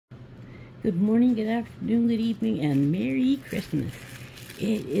Good morning, good afternoon, good evening, and Merry Christmas.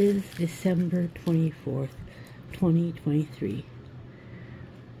 It is December 24th, 2023.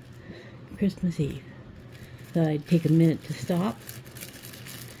 Christmas Eve. Thought I'd take a minute to stop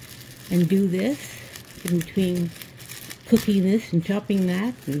and do this in between cooking this and chopping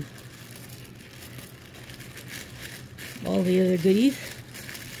that and all the other goodies.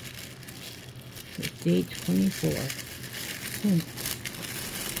 It's day 24.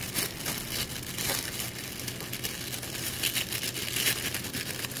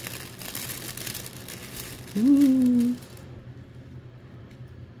 Ooh.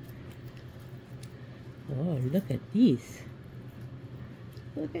 Oh, look at these.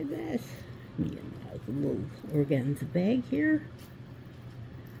 Look at this. Let me get a little organza bag here.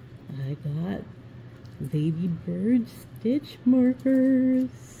 I got ladybird stitch markers.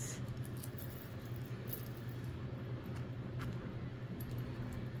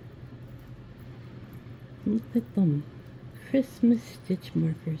 Look at them. Christmas stitch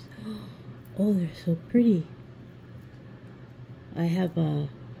markers. Oh, they're so pretty. I have a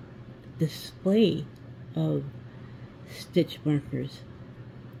display of stitch markers.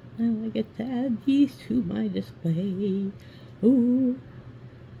 Now I get to add these to my display. Ooh,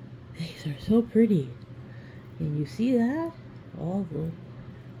 these are so pretty. Can you see that? All the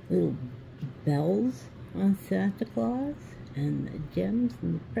little bells on Santa Claus and the gems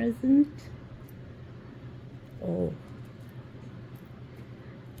and the present. Oh.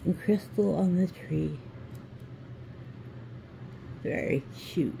 And crystal on the tree. Very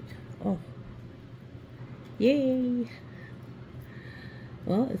cute. Oh. Yay!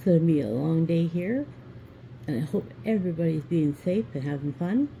 Well, it's going to be a long day here. And I hope everybody's being safe and having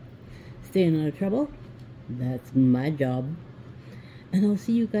fun. Staying out of trouble. That's my job. And I'll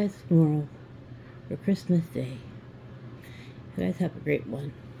see you guys tomorrow for Christmas Day. You guys have a great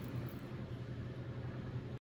one.